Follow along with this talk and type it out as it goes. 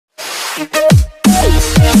എല്ലാ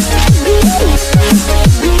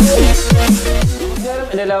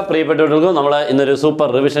പ്രിയപ്പെട്ടവർക്കും നമ്മൾ ഇന്നൊരു സൂപ്പർ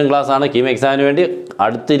റിവിഷൻ ക്ലാസ് ആണ്. കീം എക്സാമിന് വേണ്ടി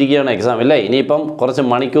അടുത്തിരിക്കുകയാണ് എക്സാം അല്ലേ. ഇനിയിപ്പം കുറച്ച്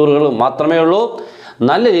മണിക്കൂറുകൾ മാത്രമേ ഉള്ളൂ.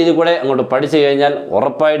 നല്ല രീതിയിൽ കൂടെ അങ്ങോട്ട് പഠിച്ചു കഴിഞ്ഞാൽ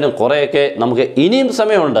ഉറപ്പായിട്ടും കുറേയൊക്കെ നമുക്ക് ഇനിയും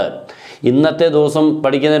സമയമുണ്ട്. ഇന്നത്തെ ദിവസം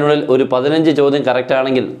പഠിക്കുന്നതിനുള്ളിൽ ഒരു 15 ചോദ്യം കറക്റ്റ്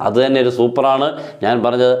ആണെങ്കിൽ അത് തന്നെ ഒരു സൂപ്പറാണ്. ഞാൻ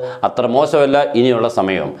പറഞ്ഞത് അത്ര മോശമല്ല. ഇനിയുള്ള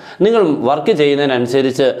സമയവും നിങ്ങൾ വർക്ക്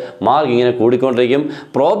ചെയ്യുന്നതിനനുസരിച്ച് മാർക്ക് ഇങ്ങനെ കൂടിക്കൊണ്ടിരിക്കും.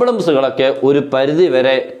 പ്രോബ്ലംസുകളൊക്കെ ഒരു പരിധി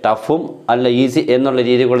വരെ ടഫും അല്ല ഈസി എന്നുള്ള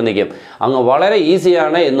രീതിയിൽ കൂടെ നിൽക്കും. അങ്ങ് വളരെ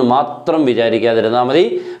ഈസിയാണ് എന്ന് മാത്രം വിചാരിക്കാതിരുന്നാൽ മതി.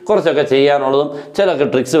 കുറച്ചൊക്കെ ചെയ്യാനുള്ളതും ചിലൊക്കെ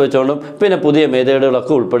ട്രിക്സ് വെച്ചുകൊണ്ടും പിന്നെ പുതിയ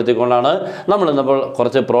മെത്തേഡുകളൊക്കെ ഉൾപ്പെടുത്തിക്കൊണ്ടാണ് നമ്മൾ ഇന്നിപ്പോൾ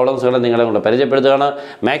കുറച്ച് പ്രോബ്ലംസുകളെ നിങ്ങളെ കൊണ്ട് പരിചയപ്പെടുത്തുകയാണ്.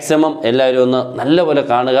 മാക്സിമം എല്ലാവരും ഒന്ന് നല്ലപോലെ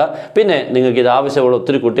കാണുക. പിന്നെ നിങ്ങൾക്ക് ഇത് ആവശ്യമുള്ള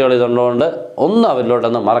ഒത്തിരി കുട്ടികൾ ഇതുള്ളതുകൊണ്ട് ഒന്ന്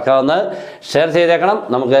അവരിലോട്ടൊന്ന് മറക്കാവുന്ന ഷെയർ ചെയ്തേക്കണം.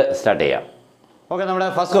 നമുക്ക് സ്റ്റാർട്ട് ചെയ്യാം. ഓക്കെ, നമ്മുടെ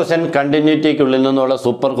ഫസ്റ്റ് ക്വസ്റ്റ്യൻ കണ്ടിന്യൂറ്റിക്കുള്ളിൽ നിന്നുള്ള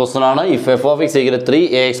സൂപ്പർ ക്വസ്റ്റൻ ആണ്. If F of X equal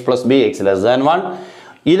 3ax + bx < 1,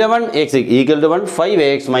 11x equal to 1,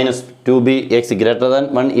 5ax minus 2bx greater than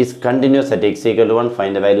 1 is continuous at x equal to 1.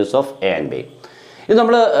 Find the values of a and b. ഇത്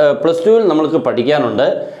നമ്മൾ +2 നമ്മൾക്ക് പഠിക്കാനുണ്ട്.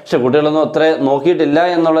 പക്ഷെ കുട്ടികളൊന്നും അത്ര നോക്കിയിട്ടില്ല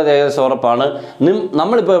എന്നുള്ളത് ഏകദേശം ഉറപ്പാണ്.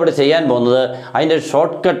 നമ്മളിപ്പോൾ ഇവിടെ ചെയ്യാൻ പോകുന്നത് അതിൻ്റെ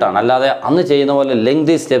ഷോർട്ട് കട്ടാണ്. അല്ലാതെ അന്ന് ചെയ്യുന്ന പോലെ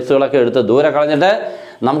ലെങ്തി സ്റ്റെപ്സുകളൊക്കെ എടുത്ത് ദൂരെ കളഞ്ഞിട്ട്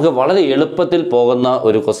നമുക്ക് വളരെ എളുപ്പത്തിൽ പോകുന്ന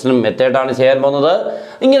ഒരു ക്വസ്റ്റ്യൻ മെത്തേഡാണ് ചെയ്യാൻ പോകുന്നത്.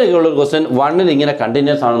 ഇങ്ങനെയൊക്കെയുള്ളൊരു ക്വസ്റ്റ്യൻ 1ൽ ഇങ്ങനെ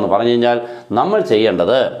കണ്ടിന്യൂസ് ആണെന്ന് പറഞ്ഞു കഴിഞ്ഞാൽ നമ്മൾ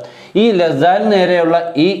ചെയ്യേണ്ടത് ഈ ലെസ് ദാൻ നേരെയുള്ള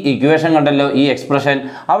ഈ ഇക്വേഷൻ കണ്ടല്ലോ, ഈ എക്സ്പ്രഷൻ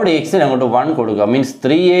അവിടെ എക്സിന് അങ്ങോട്ട് 1 കൊടുക്കുക. മീൻസ്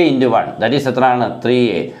 3a × 1 ദാറ്റ് ഈസ് എത്രയാണ്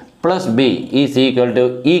 3a + b is equal to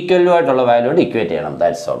ആയിട്ടുള്ള വാല്യൂയോട് ഇക്വേറ്റ് ചെയ്യണം.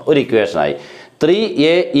 That's all. ഒരു ഇക്വേഷനായി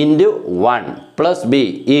 3a × 1 + b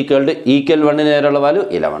ഈക്വൽ 1 നേരെയുള്ള വാല്യൂ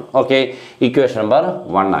 11. ഓക്കെ, ഇക്വേഷൻ നമ്പർ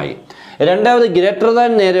 1 ആയി. രണ്ടാമത് ഗ്രേറ്റർ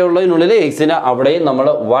ദാൻ നേരെയുള്ളതിനുള്ളിൽ എക്സിന് അവിടെയും നമ്മൾ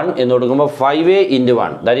 1 എന്ന് കൊടുക്കുമ്പോൾ 5a ×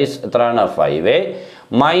 1 ദാറ്റ് ഈസ് എത്രയാണ് 5a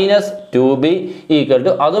minus 2b equal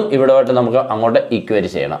to അതും ഇവിടെയായിട്ട് നമുക്ക് അങ്ങോട്ട് ഇക്വേറ്റ്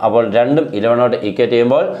ചെയ്യണം. അപ്പോൾ രണ്ടും 11ഓട്ട് ഇക്വേറ്റ്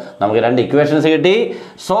ചെയ്യുമ്പോൾ നമുക്ക് 2 ഇക്വേഷൻസ് കിട്ടി.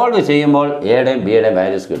 സോൾവ് ചെയ്യുമ്പോൾ എയുടെയും ബിയുടെയും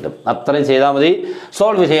വാല്യൂസ് കിട്ടും. അത്രയും ചെയ്താൽ മതി.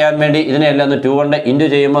 സോൾവ് ചെയ്യാൻ വേണ്ടി ഇതിനെല്ലാം ഒന്ന് 2 കൊണ്ട് ഇൻറ്റു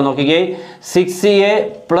ചെയ്യുമ്പോൾ നോക്കിക്കേ 6a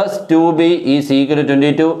 + 2b is equal to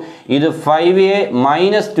 22. ഇത് 5a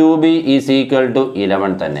minus 2b is equal to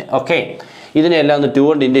 11 തന്നെ. ഓക്കെ, ഇതിനെല്ലാം ഒന്ന് 2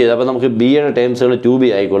 കൊണ്ട് ഇൻറ്റു ചെയ്ത് അപ്പോൾ നമുക്ക് ബിയുടെ ടേംസുകൾ 2b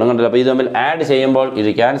ആയിക്കോളും. കണ്ടല്ലോ. അപ്പോൾ ഇത് തമ്മിൽ ആഡ് ചെയ്യുമ്പോൾ ഇത്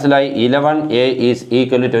ക്യാൻസലായി. 11a is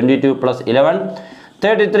equal to 22 + 11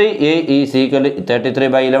 33a is equal to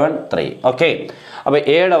 33/11 3. Okay, അപ്പോൾ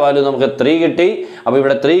എയുടെ വാല്യൂ നമുക്ക് 3 കിട്ടി. അപ്പോൾ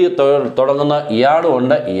ഇവിടെ 3 തുടങ്ങുന്ന ഇയാളും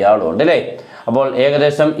ഉണ്ട് അല്ലേ. അപ്പോൾ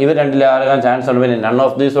ഏകദേശം ഇവർ രണ്ടിലാകാൻ ചാൻസ് ഉണ്ട്. പിന്നെ നൺ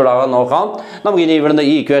ഓഫ് ദീസ് കൂടെ ആകാൻ നോക്കാം. നമുക്ക് ഇനി ഇവിടുന്ന്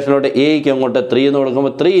ഈ ഇക്വേഷനിലോട്ട് എക്ക് അങ്ങോട്ട് 3 എന്ന്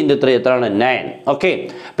കൊടുക്കുമ്പോൾ 3 × 3 എത്രയാണ് 9. ഓക്കെ,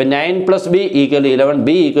 അപ്പം 9 + b equal 11, b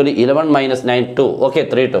equal 11 - 9 2. Okay,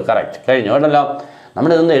 3 2 correct കഴിഞ്ഞു കേട്ടല്ലോ.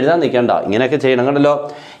 നമ്മളിതൊന്നും എഴുതാൻ നിൽക്കേണ്ട, ഇങ്ങനെയൊക്കെ ചെയ്യണം കണ്ടല്ലോ.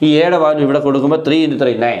 ഈ എയുടെ വാല്യൂ ഇവിടെ കൊടുക്കുമ്പോൾ 3 ×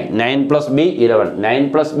 3 9, 9 + b 11, 9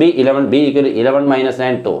 + b 11, b ഈക്വൽ 11 -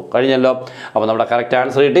 9 2 കഴിഞ്ഞല്ലോ. അപ്പോൾ നമ്മുടെ കറക്റ്റ്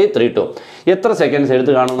ആൻസർ കിട്ടി 3 2. എത്ര സെക്കൻഡ്സ്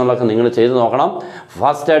എടുത്ത് കാണുമെന്നുള്ളതൊക്കെ നിങ്ങൾ ചെയ്ത് നോക്കണം.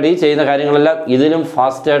 ഫാസ്റ്റായിട്ട് ഈ ചെയ്യുന്ന കാര്യങ്ങളെല്ലാം ഇതിലും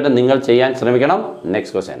ഫാസ്റ്റായിട്ട് നിങ്ങൾ ചെയ്യാൻ ശ്രമിക്കണം.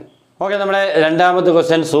 Next question. ഓക്കെ, നമ്മുടെ രണ്ടാമത്തെ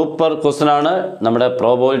ക്വസ്റ്റ്യൻ സൂപ്പർ ക്വസ്റ്റ്യൻ ആണ്. നമ്മുടെ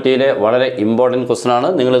പ്രോബബിലിറ്റിയിലെ വളരെ ഇമ്പോർട്ടൻറ്റ് ക്വസ്റ്റ്യൻ ആണ്.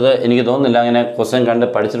 നിങ്ങളിത് എനിക്ക് തോന്നുന്നില്ല അങ്ങനെ ക്വസ്റ്റ്യൻ കണ്ട്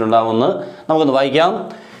പഠിച്ചിട്ടുണ്ടാകുമെന്ന്. നമുക്കൊന്ന് വായിക്കാം.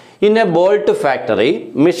 In a Bolt factory,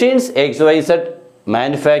 machines XYZ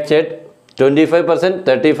manufactured 25%,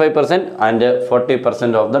 35% and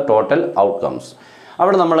 40% of the total outcomes.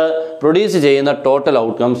 അവിടെ നമ്മൾ പ്രൊഡ്യൂസ് ചെയ്യുന്ന ടോട്ടൽ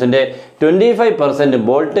ഔട്ട്കംസിൻ്റെ 25%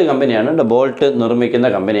 ബോൾട്ട് കമ്പനിയാണ്. ബോൾട്ട് നിർമ്മിക്കുന്ന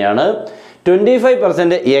കമ്പനിയാണ്.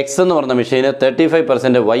 25% എക്സ് എന്ന് പറഞ്ഞ മെഷീന്,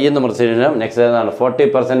 35% വൈ എന്ന് പറഞ്ഞ മെഷീന്, നെക്സ്റ്റ് എന്നാണ്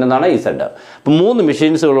 40% എന്നാണ് ഇസഡ്. അപ്പോൾ 3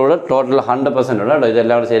 മെഷീൻസുകളോട് ടോട്ടൽ 100% ഉണ്ട് കേട്ടോ.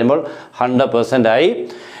 ഇതെല്ലാം കൂടെ ചേരുമ്പോൾ 100% ആയി.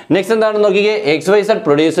 നെക്സ്റ്റ് എന്താണെന്ന് നോക്കിക്കേ. XYZ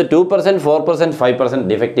produce 2%, 4%, 5%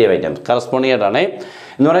 defective items corresponding ആയിട്ടാണ്.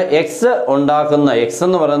 എന്ന് പറയുന്നത് എക്സ്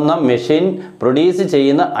എന്ന് പറയുന്ന മെഷീൻ പ്രൊഡ്യൂസ്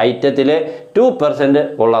ചെയ്യുന്ന ഐറ്റത്തിൽ 2%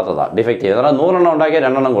 കൊള്ളാത്തതാണ്, ഡിഫക്റ്റീവ്. എന്ന് പറഞ്ഞാൽ 100 എണ്ണം ഉണ്ടാക്കിയാൽ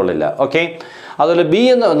 2 എണ്ണം കൊള്ളില്ല. ഓക്കെ, അതുപോലെ ബി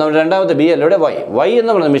എന്ന് രണ്ടാമത്തെ ബി അല്ല, ഇവിടെ വൈ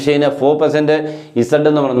എന്ന് പറയുന്ന മെഷീന് 4%, ഇസഡ്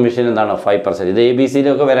എന്ന് പറയുന്ന മെഷീൻ എന്താണ് 5%. ഇത്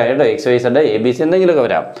ABC-ലൊക്കെ വരാം കേട്ടോ. XYZ ABC എന്തെങ്കിലുമൊക്കെ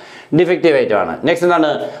വരാം. ഡിഫക്റ്റീവ് ഐറ്റം ആണ്. നെക്സ്റ്റ് എന്താണ്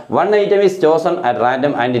 1 item is chosen at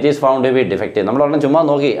random and it is found to be defective. നമ്മൾ ഒരെണ്ണം ചുമ്മാ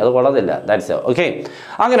നോക്കി അത് കൊള്ളത്തില്ല. That's okay.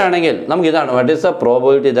 അങ്ങനെയാണെങ്കിൽ നമുക്ക് ഇതാണ് what is the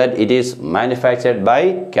probability that it is manufactured by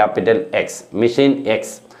capital X, machine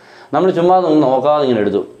X. നമ്മൾ ചുമ്മാ നോക്കാതെ ഇങ്ങനെ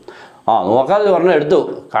എടുത്തു. നോക്കാതെ പറഞ്ഞാൽ എടുത്തു,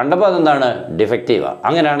 കണ്ടപ്പോൾ അതെന്താണ് ഡിഫക്റ്റീവാണ്.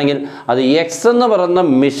 അങ്ങനെയാണെങ്കിൽ അത് എക്സ് എന്ന് പറയുന്ന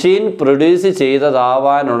മെഷീൻ പ്രൊഡ്യൂസ്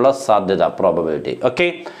ചെയ്തതാവാനുള്ള സാധ്യത പ്രോബബിലിറ്റി. ഓക്കെ,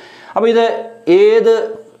 അപ്പോൾ ഇത് ഏത്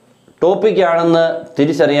ടോപ്പിക്കാണെന്ന്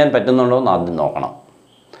തിരിച്ചറിയാൻ പറ്റുന്നുണ്ടോ എന്ന് ആദ്യം നോക്കണം.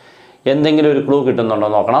 എന്തെങ്കിലും ഒരു ക്ലൂ കിട്ടുന്നുണ്ടോ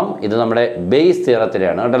നോക്കണം. ഇത് നമ്മുടെ ബേസ്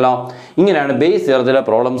തിയറത്തിലാണ് കേട്ടല്ലോ. ഇങ്ങനെയാണ് ബേസ് തിയറത്തിലെ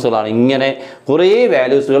പ്രോബ്ലംസുകളാണ്. ഇങ്ങനെ കുറേ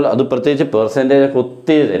വാല്യൂസുകൾ, അത് പ്രത്യേകിച്ച് പെർസെൻറ്റേജ് ഒക്കെ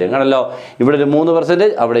ഒത്തിരി തരും കേട്ടല്ലോ. ഇവിടെ ഒരു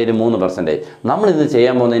 3%, അവിടെ ഒരു 3%. നമ്മളിത്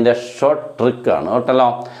ചെയ്യാൻ പോകുന്നതിൻ്റെ ഷോർട്ട് ട്രിക്കാണ് കേട്ടല്ലോ.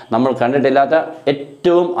 നമ്മൾ കണ്ടിട്ടില്ലാത്ത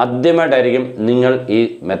ഏറ്റവും ആദ്യമായിട്ടായിരിക്കും നിങ്ങൾ ഈ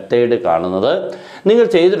മെത്തേഡ് കാണുന്നത്. നിങ്ങൾ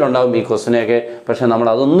ചെയ്തിട്ടുണ്ടാകും ഈ ക്വസ്റ്റിനെയൊക്കെ, പക്ഷേ നമ്മൾ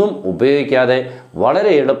അതൊന്നും ഉപയോഗിക്കാതെ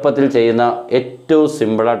വളരെ എളുപ്പത്തിൽ ചെയ്യുന്ന ഏറ്റവും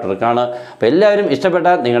സിമ്പിളായ ട്രിക്കാണ്. അപ്പോൾ എല്ലാവരും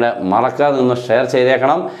ഇഷ്ടപ്പെട്ടാൽ നിങ്ങളുടെ മറക്കാതെ നിന്ന് ഷെയർ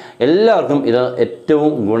ചെയ്തേക്കണം. എല്ലാവർക്കും ഇത്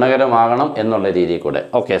ഏറ്റവും ഗുണകരമാകണം എന്നുള്ള രീതിയിൽ കൂടെ.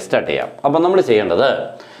 ഓക്കെ, സ്റ്റാർട്ട് ചെയ്യാം. അപ്പോൾ നമ്മൾ ചെയ്യേണ്ടത്,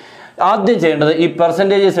 ആദ്യം ചെയ്യേണ്ടത് ഈ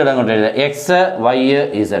പെർസെൻറ്റേജസ് ഇടാൻ കൊണ്ട് എഴുതുക. X, Y,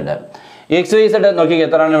 Z. X, Y, Z നോക്കി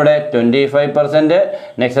എത്രയാണ് ഇവിടെ 25%,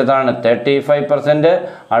 നെക്സ്റ്റ് എത്രയാണ് 35%,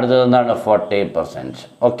 അടുത്തത് എന്താണ് 40%.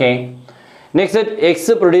 Okay, next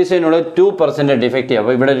X produce ചെയ്യുന്നുള്ള 2% defective.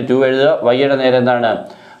 അപ്പോൾ ഇവിടെ ഒരു 2 എഴുതുക. വൈയുടെ നേരെ എന്താണ്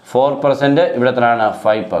 4%, ഇവിടെ എത്രയാണ്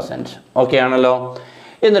 5%. ഓക്കെ ആണല്ലോ.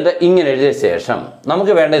 എന്നിട്ട് ഇങ്ങനെ എഴുതിയ ശേഷം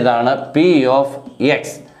നമുക്ക് വേണ്ട ഇതാണ് പി ഓഫ്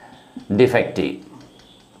എക്സ് ഡിഫക്റ്റീവ്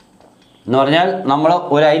എന്ന് പറഞ്ഞാൽ നമ്മൾ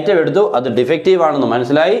ഒരു ഐറ്റം എടുത്തു, അത് ഡിഫക്റ്റീവ് ആണെന്ന്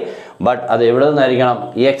മനസ്സിലായി. ബട്ട് അത് എവിടെ നിന്നായിരിക്കണം?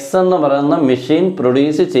 എക്സ് എന്ന് പറയുന്ന മെഷീൻ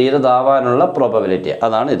പ്രൊഡ്യൂസ് ചെയ്തതാവാനുള്ള പ്രോബബിലിറ്റി,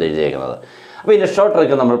 അതാണ് ഇത് എഴുതിയേക്കുന്നത്. അപ്പോൾ ഇതിൻ്റെ ഷോർട്ട്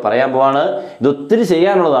ട്രിക്ക് നമ്മൾ പറയാൻ പോവാണ്. ഇത് ഒത്തിരി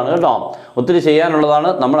ചെയ്യാനുള്ളതാണ് കേട്ടോ, ഒത്തിരി ചെയ്യാനുള്ളതാണ്.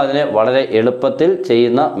 നമ്മൾ അതിനെ വളരെ എളുപ്പത്തിൽ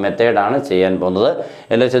ചെയ്യുന്ന മെത്തേഡാണ് ചെയ്യാൻ പോകുന്നത്.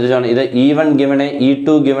 എല്ലാം ശ്രദ്ധിച്ചാണ്. ഇത് E1 ഗിവണേ,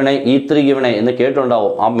 E2 ഗിവണേ, E3 ഗിവണേ എന്ന്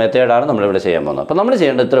കേട്ടുണ്ടാവും. ആ മെത്തേഡാണ് നമ്മളിവിടെ ചെയ്യാൻ പോകുന്നത്. അപ്പോൾ നമ്മൾ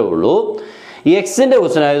ചെയ്യേണ്ടത് ഇത്രേ ഉള്ളൂ. ഈ എക്സിൻ്റെ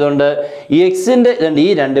ക്വസ്റ്റൻ ആയതുകൊണ്ട് ഈ എക്സിൻ്റെ ഈ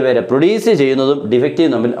രണ്ടുപേരെ പ്രൊഡ്യൂസ് ചെയ്യുന്നതും ഡിഫക്റ്റീവ്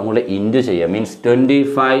തമ്മിൽ അങ്ങോട്ട് ഇൻറ്റു ചെയ്യുക. മീൻസ്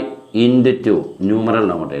 25 × 2 ന്യൂമറൽ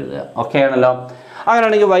അങ്ങോട്ട് എഴുതുക. ഓക്കെ ആണല്ലോ.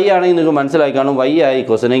 അങ്ങനെയാണെങ്കിൽ വൈ ആണെങ്കിൽ നിങ്ങൾക്ക് മനസ്സിലായി കാണും. വൈ ആയി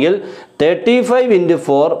ക്വസ്റ്റനെങ്കിൽ 35 ×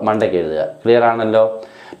 4 മണ്ടയ്ക്ക് എഴുതുക. ക്ലിയർ ആണല്ലോ.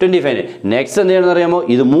 25. നെക്സ്റ്റ് എന്ത് ചെയ്യണമെന്ന് അറിയാമോ?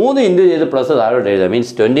 ഇത് 3 ഇൻറ്റു ചെയ്ത് പ്ലസ് താഴോട്ട് എഴുതുക.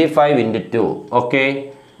 Means 25 × 2. Okay,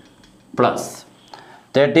 plus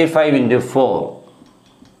 35 × 4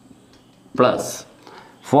 plus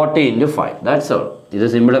 40 × 5. That's all. ഇത്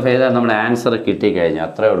സിംപ്ലിഫൈ ചെയ്താൽ നമ്മുടെ ആൻസർ കിട്ടിക്കഴിഞ്ഞാൽ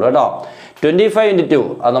അത്രേ ഉള്ളൂ കേട്ടോ. 25 × 2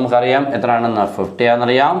 അത് നമുക്കറിയാം എത്രയാണെന്ന്, 50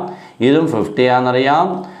 ആണെന്നറിയാം. ഇതും 50 ആണെന്നറിയാം.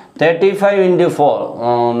 35 × 4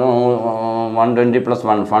 120 +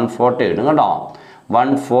 1 140 കിട്ടും കേട്ടോ.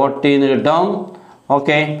 140 എന്ന് കിട്ടും.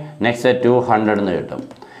 ഓക്കെ, നെക്സ്റ്റ് 200 എന്ന് കിട്ടും.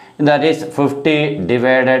 That is 50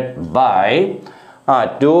 divided by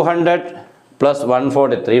 200 +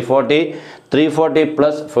 140 340, 340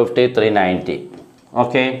 + 50 390.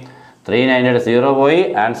 Okay, 390യുടെ 0 പോയി.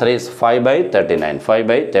 Answer is 5/39.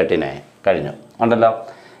 5/39 കഴിഞ്ഞു ഉണ്ടല്ലോ.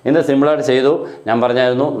 ഇത് സിമ്പിളായിട്ട് ചെയ്തു. ഞാൻ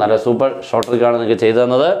പറഞ്ഞായിരുന്നു നല്ല സൂപ്പർ ഷോർട്ട് ട്രിക്കാണ് നിങ്ങൾക്ക് ചെയ്തു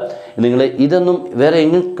തന്നത്. നിങ്ങൾ ഇതൊന്നും വേറെ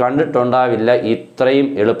എങ്ങും കണ്ടിട്ടുണ്ടാവില്ല, ഇത്രയും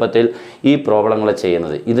എളുപ്പത്തിൽ ഈ പ്രോബ്ലങ്ങൾ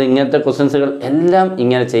ചെയ്യുന്നത്. ഇത് ഇങ്ങനത്തെ ക്വസ്റ്റ്യൻസുകൾ എല്ലാം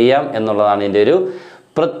ഇങ്ങനെ ചെയ്യാം എന്നുള്ളതാണ് ഇതിൻ്റെ ഒരു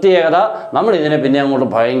പ്രത്യേകത. നമ്മൾ ഇതിനെ പിന്നെ അങ്ങോട്ട്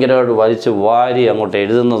ഭയങ്കരമായിട്ട് വലിച്ചു വാരി അങ്ങോട്ട്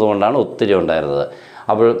എഴുതുന്നത് കൊണ്ടാണ് ഒത്തിരി ഉണ്ടായിരുന്നത്.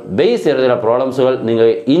 അപ്പോൾ ബേസ് ചെയ്ത പ്രോബ്ലംസുകൾ നിങ്ങൾ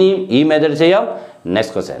ഇനിയും ഈ മെത്തേഡ് ചെയ്യാം.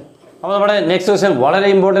 Next question. അപ്പോൾ നമ്മുടെ നെക്സ്റ്റ് ക്വസ്റ്റ്യൻ വളരെ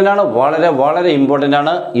ഇമ്പോർട്ടൻ്റ് ആണ്, വളരെ ഇമ്പോർട്ടൻ്റ്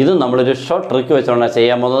ആണ്. ഇത് നമ്മളൊരു ഷോർട്ട് ട്രിക്ക് വെച്ചുകൊണ്ടാണ്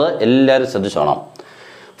ചെയ്യാൻ പോകുന്നത്. എല്ലാവരും ശ്രദ്ധിച്ചോണം.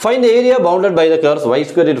 Find the area bounded by the curves y²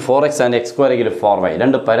 = 4x and x² = 4y.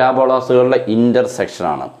 രണ്ട് പരാബോളാസുകളുടെ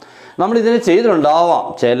ഇൻ്റർസെക്ഷനാണ്. നമ്മളിതിനെ ചെയ്തിട്ടുണ്ടാവാം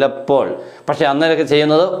ചിലപ്പോൾ, പക്ഷേ അന്നേരമൊക്കെ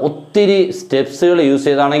ചെയ്യുന്നത് ഒത്തിരി സ്റ്റെപ്സുകൾ യൂസ്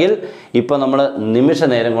ചെയ്താണെങ്കിൽ ഇപ്പോൾ നമ്മൾ നിമിഷ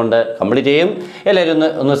നേരം കൊണ്ട് കംപ്ലീറ്റ് ചെയ്യും. എല്ലാവരും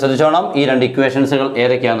ഒന്ന് ശ്രദ്ധിച്ചോണം. ഈ രണ്ട് ഇക്വേഷൻസുകൾ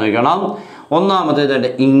ഏതൊക്കെയാണെന്ന് നോക്കണം. ഒന്നാമത്തേത്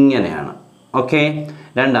ഇങ്ങനെയാണ്. ഓക്കെ,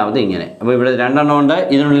 രണ്ടാമത് ഇങ്ങനെ. അപ്പോൾ ഇവിടെ രണ്ടെണ്ണം ഉണ്ട്.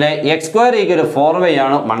 ഇതിനുള്ളിലെ x² = 4y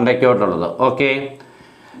ആണ് മണ്ടയ്ക്കോട്ടുള്ളത്. ഓക്കെ,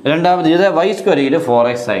 രണ്ടാമത് ഇത് y² =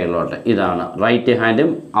 4x സൈഡിലോട്ട്. ഇതാണ് റൈറ്റ്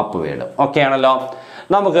ഹാൻഡും അപ്പ് വേർഡും. ഓക്കെ ആണല്ലോ.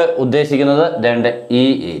 നമുക്ക് ഉദ്ദേശിക്കുന്നത് രണ്ട് ഈ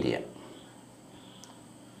ഏരിയ.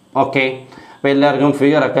 ഓക്കെ, അപ്പോൾ എല്ലാവർക്കും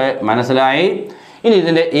ഫിഗറൊക്കെ മനസ്സിലായി. ഇനി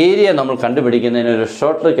ഇതിൻ്റെ ഏരിയ നമ്മൾ കണ്ടുപിടിക്കുന്നതിനൊരു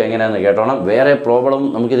ഷോർട്ട് ട്രിക്ക് എങ്ങനെയാണെന്ന് കേട്ടോണം. വേറെ പ്രോബ്ലം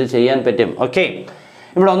നമുക്കിത് ചെയ്യാൻ പറ്റും. ഓക്കെ,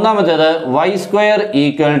 ഇവിടെ ഒന്നാമത്തേത് y²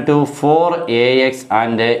 = 4ax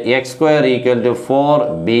and x² =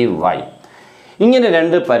 4by. ഇങ്ങനെ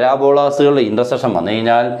രണ്ട് പരാബോളാസുകളുടെ ഇൻ്റർസെക്ഷൻ വന്നു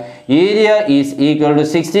കഴിഞ്ഞാൽ area is equal to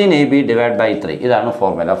 16ab divide by 3. ഇതാണ്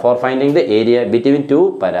formula for finding the area between two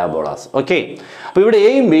പരാബോളാസ്. Okay, അപ്പോൾ ഇവിടെ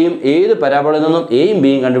എയും ബിയും ഏത് പരാബോളയിൽ നിന്നും എയും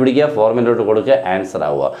ബിയും കണ്ടുപിടിക്കുക, ഫോർമുലയിലോട്ട് കൊടുക്കുക, ആൻസർ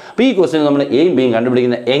ആവുക. അപ്പോൾ ഈ ക്വസ്റ്റ്യൻ നമ്മൾ എയും ബിയും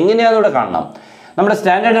കണ്ടുപിടിക്കുന്നത് എങ്ങനെയാണെന്ന് ഇവിടെ കാണണം. നമ്മുടെ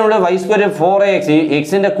സ്റ്റാൻഡേർഡിനുള്ള y² 4ax,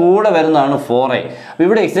 എക്സിൻ്റെ കൂടെ വരുന്നതാണ് 4a. അപ്പോൾ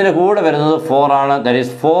ഇവിടെ എക്സിൻ്റെ കൂടെ വരുന്നത് 4 ആണ്. That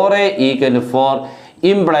is 4a = 4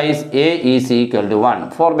 implies a is equal to 1.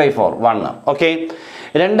 4/4 1. Okay,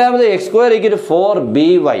 രണ്ടാമത് x² =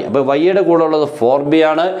 4by. അപ്പോൾ വൈയുടെ കൂടെ ഉള്ളത് 4b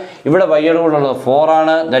ആണ്. ഇവിടെ വൈയുടെ കൂടെ ഉള്ളത് 4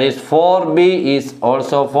 ആണ്. That is 4b is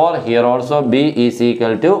also 4. Here also b is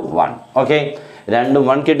equal to 1. Okay, രണ്ടും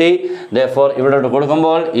 1 കിട്ടി. therefore ഇവിടോട്ട്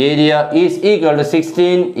കൊടുക്കുമ്പോൾ area is equal to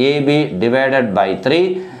 16ab divided by 3.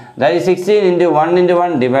 That is 16 × 1 ×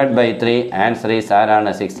 1 divide by 3. Answer is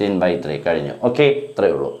ആരാണ് 16/3. കഴിഞ്ഞു. ഓക്കെ,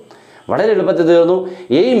 ഇത്രയേ ഉള്ളൂ. വളരെ എളുപ്പത്തിൽ തീർന്നു.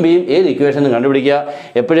 എയും ബിയും ഏത് ഇക്വേഷനും കണ്ടുപിടിക്കുക.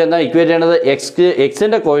 എപ്പോഴും എന്താ ഇക്വേറ്റ് ചെയ്യേണ്ടത്?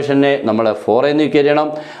 എക്സിൻ്റെ കോഷ്യനെ നമ്മൾ 4 എന്ന് ഇക്വേറ്റ് ചെയ്യണം,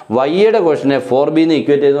 വൈയുടെ കോഷ്യനെ 4b എന്ന്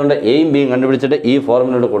ഇക്വേറ്റ് ചെയ്തുകൊണ്ട് എയും ബിയും കണ്ടുപിടിച്ചിട്ട് ഈ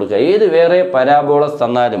ഫോർമുലയോട് കൊടുക്കുക. ഏത് വേറെ പരാബോളസ്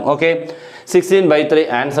തന്നാലും ഓക്കെ. 16/3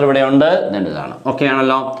 ആൻസർ ഇവിടെ ഉണ്ട്. ഇതാണ് ഓക്കെ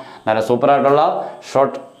ആണല്ലോ. നല്ല സൂപ്പറായിട്ടുള്ള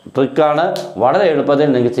ഷോർട്ട് ട്രിക്കാണ്. വളരെ എളുപ്പത്തിൽ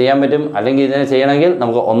നിങ്ങൾക്ക് ചെയ്യാൻ പറ്റും. അല്ലെങ്കിൽ ഇതിനെ ചെയ്യണമെങ്കിൽ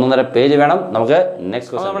നമുക്ക് 1.5 പേജ് വേണം. നമുക്ക്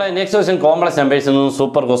നെക്സ്റ്റ് ക്വസ്റ്റൻ. നമ്മുടെ നെക്സ്റ്റ് ക്വസ്റ്റൻ കോംപ്ലക്സ് നമ്പേഴ്സിൽ നിന്ന്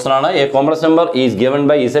സൂപ്പർ ക്വസ്റ്റൻ ആണ്. A complex number is given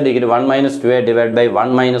by z = 1 - 2a divide by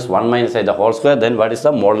 1 - 1 - a the whole square. Then what is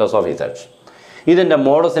the modulus of z? ഇതിൻ്റെ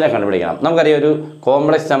മോഡുലസിനെ കണ്ടുപിടിക്കണം. നമുക്കറിയാം ഒരു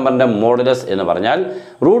കോംപ്ലക്സ് നമ്പറിൻ്റെ മോഡുലസ് എന്ന് പറഞ്ഞാൽ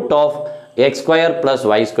 √(x² +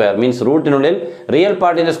 y²) means റൂട്ടിനുള്ളിൽ real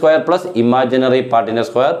പാർട്ടിൻ്റെ square plus imaginary പാർട്ടിൻ്റെ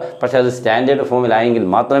square. പക്ഷേ അത് standard ഫോമിലായെങ്കിൽ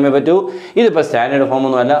മാത്രമേ പറ്റൂ. ഇതിപ്പോൾ സ്റ്റാൻഡേർഡ് ഫോം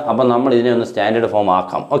ഒന്നുമല്ല. അപ്പോൾ നമ്മൾ ഇതിനെ ഒന്ന് സ്റ്റാൻഡേർഡ് ഫോം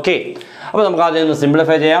ആക്കാം. ഓക്കെ, അപ്പോൾ നമുക്ക് ആദ്യം ഒന്ന്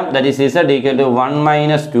സിംപ്ലിഫൈ ചെയ്യാം. That is z = 1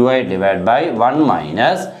 - 2i divide by 1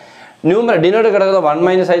 - denote കിടക്കുന്ന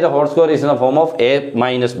 1 - i the whole square is in the form of a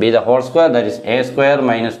minus b the whole square. That is a²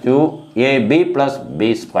 - 2ab +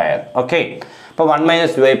 b². Okay, അപ്പോൾ 1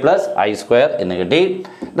 - 2i + i² എന്ന് കിട്ടി.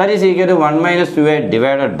 That is equal to 1 - 2i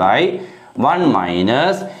divided by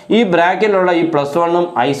 1 ഈ ബ്രാക്കറ്റിലുള്ള ഈ +1ഉം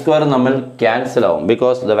i² നമ്മൾ cancel ആവും.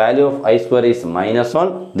 Because the value of i² is -1,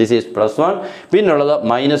 this is +1. പിന്നുള്ളത്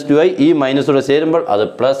 -2i, ഈ മൈനസോട് ചേരുമ്പോൾ അത്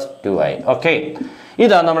 +2i. ഓക്കെ,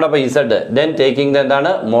 ഇതാണ് നമ്മുടെ അപ്പോൾ z. ദെൻ ടേക്കിംഗ്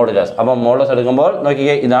എന്താണ് മോഡുലസ്. അപ്പം മോഡുലസ് എടുക്കുമ്പോൾ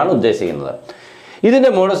നോക്കിക്കേ, ഇതാണ് ഉദ്ദേശിക്കുന്നത്. ഇതിൻ്റെ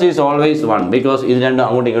മോഡുലസ് ഈസ് ഓൾവേസ് 1 ബിക്കോസ് ഇത് രണ്ടും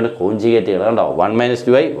അങ്ങോട്ടും ഇങ്ങോട്ടും കോഞ്ചുഗേറ്റുകൾ കണ്ടോ. 1 -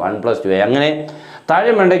 2i 1 + 2i അങ്ങനെ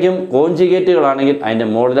താഴെ മണ്ടയ്ക്കും കോഞ്ചുഗേറ്റുകളാണെങ്കിൽ അതിൻ്റെ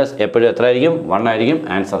മോഡുലസ് എപ്പോഴും എത്ര ആയിരിക്കും? 1 ആയിരിക്കും.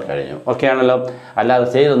 ആൻസർ കഴിഞ്ഞു. ഓക്കെ ആണല്ലോ. അല്ലാതെ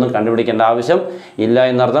ചെയ്തൊന്നും കണ്ടുപിടിക്കേണ്ട ആവശ്യം ഇല്ല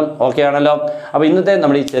എന്നർത്ഥം. ഓക്കെ ആണല്ലോ. അപ്പോൾ ഇന്നത്തെ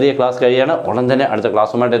നമ്മുടെ ഈ ചെറിയ ക്ലാസ് കഴിയാണ്. ഉടൻ തന്നെ അടുത്ത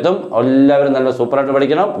ക്ലാസ്സുമായിട്ട് എത്തും. എല്ലാവരും നല്ല സൂപ്പറായിട്ട്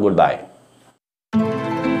പഠിക്കണം. Good bye.